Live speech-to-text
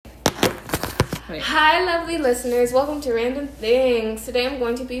Wait. Hi, lovely listeners. Welcome to Random Things. Today I'm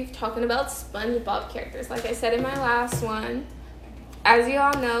going to be talking about SpongeBob characters. Like I said in my last one, as you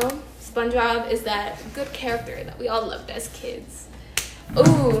all know, SpongeBob is that good character that we all loved as kids.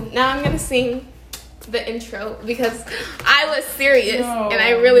 Ooh, now I'm going to sing the intro because I was serious and I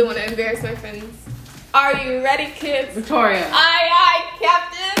really want to embarrass my friends. Are you ready, kids? Victoria. Aye,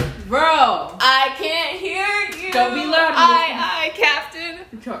 Captain. Bro. I can't hear you. Don't be loud. Aye, Captain.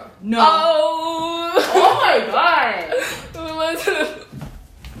 Victoria. No. Oh. Oh my god. Listen.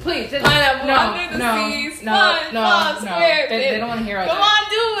 Please. Pineapple No. under the No. sea. No. SpongeBob SquarePants. They don't want to hear all Come that. on,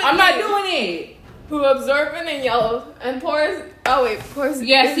 do it. I'm not doing it. Who observing in yellow and pours. Oh wait, pours.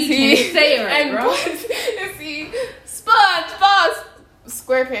 Yes, he can say it right, and bro. pours is he SpongeBob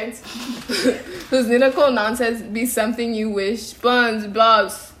SquarePants. Whose lyrical nonsense be something you wish.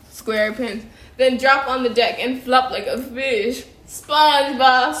 SpongeBob SquarePants. Then drop on the deck and flop like a fish.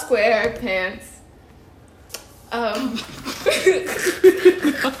 SpongeBob SquarePants.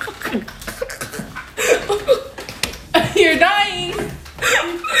 You're dying.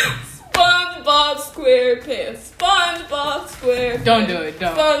 SpongeBob SquarePants. SpongeBob SquarePants. Don't do it.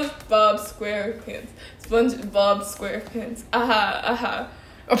 Don't. SpongeBob SquarePants. SpongeBob SquarePants. Aha.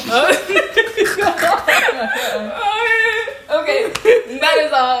 Okay, that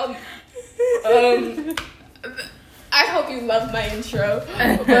is all. I hope you love my intro.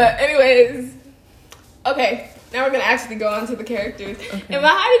 But anyways, okay. Now we're gonna actually go on to the characters. Okay. Emma,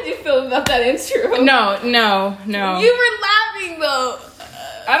 how did you feel about that intro? No. You were laughing though.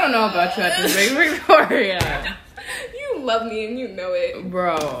 I don't know about you at this big Victoria. You love me and you know it.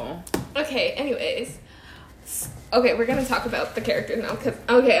 Bro. Okay, anyways. Okay, we're gonna talk about the characters now.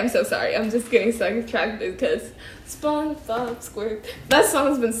 I'm so sorry. I'm just getting sidetracked because SpongeBob SquarePants. That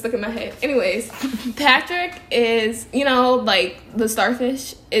song's been stuck in my head. Anyways, Patrick is, like the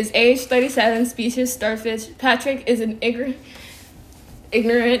starfish, is age 37, species starfish. Patrick is an ignorant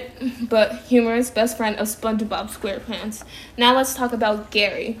but humorous best friend of SpongeBob SquarePants. Now let's talk about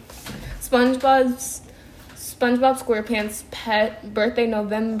Gary. SpongeBob SquarePants' pet, birthday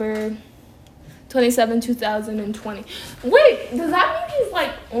November 27, 2020. Wait, does that mean he's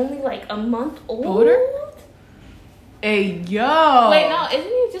only a month older? Hey, yo. Wait, no, isn't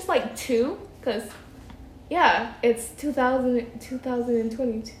he just 2? Because, yeah, it's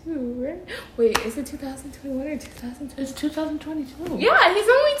 2022, right? Wait, is it 2021 or 2022? It's 2022. Yeah, he's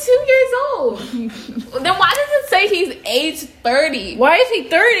only 2 years old. Then why does it say he's age 30? Why is he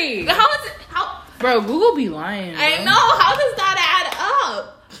 30? How is it? Bro, Google be lying. Bro. I know. How does that add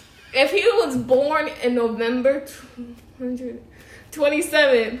up? If he was born in November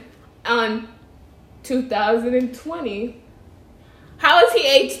 27 on 2020, how is he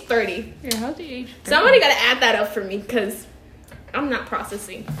age 30? Yeah, how's he age 30? Somebody gotta add that up for me because I'm not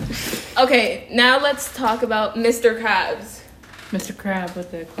processing. Okay, now let's talk about Mr. Krabs. Mr. Crab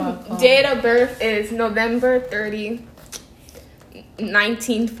with the claw. Date of birth is November 30,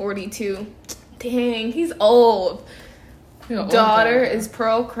 1942. Dang, he's old. Daughter is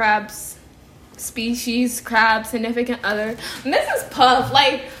Pearl Crab's species, crab, significant other. Mrs. Puff,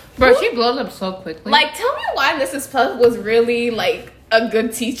 bro, she blows up so quickly. Tell me why Mrs. Puff was really, a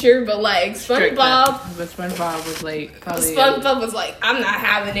good teacher, but, SpongeBob... But SpongeBob was, probably... SpongeBob was I'm not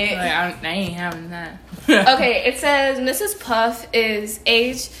having it. I ain't having that. Okay, it says Mrs. Puff is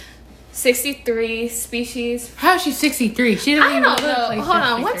age 63, species... How is she 63? She doesn't even don't look know. like Hold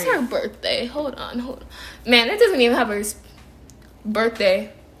on, 63. what's her birthday? Hold on. Man, it doesn't even have her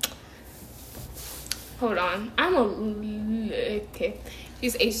birthday. Hold on. Okay.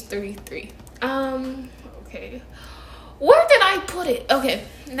 She's age 33. Okay. Where did I put it? Okay.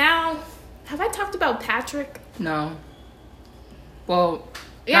 Now, have I talked about Patrick? No. Well,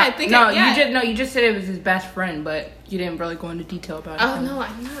 yeah, I think you just said it was his best friend, but you didn't really go into detail about it. Oh, no,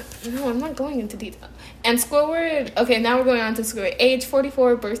 I'm not going into detail. And Squidward, okay, now we're going on to Squidward. Age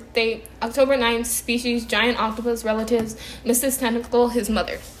 44, birth date, October 9th, species, giant octopus, relatives, Mrs. Tentacle, his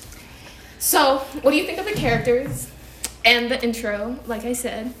mother. So, what do you think of the characters and the intro, like I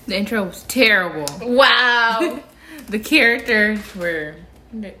said? The intro was terrible. Wow. The characters they're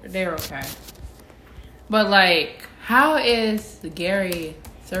okay. But, how is Gary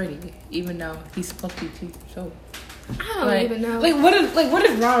 30, even though he's supposed to be 2 years old? I don't even know. What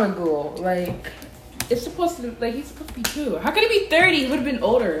is wrong with Google? It's supposed to he's supposed to be 2. How could he be 30? He would have been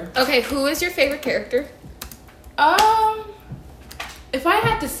older. Okay, who is your favorite character? If I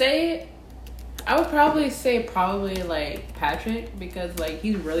had to say it, I would probably say Patrick because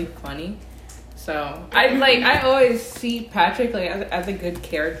he's really funny. So I always see Patrick as a good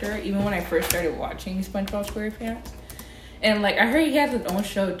character, even when I first started watching SpongeBob SquarePants. And like I heard he has his own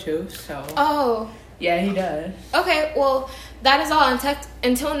show too. So Oh. yeah, he does. Okay, well, that is all.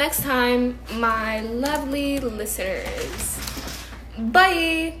 Until next time, my lovely listeners.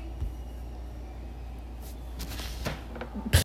 Bye.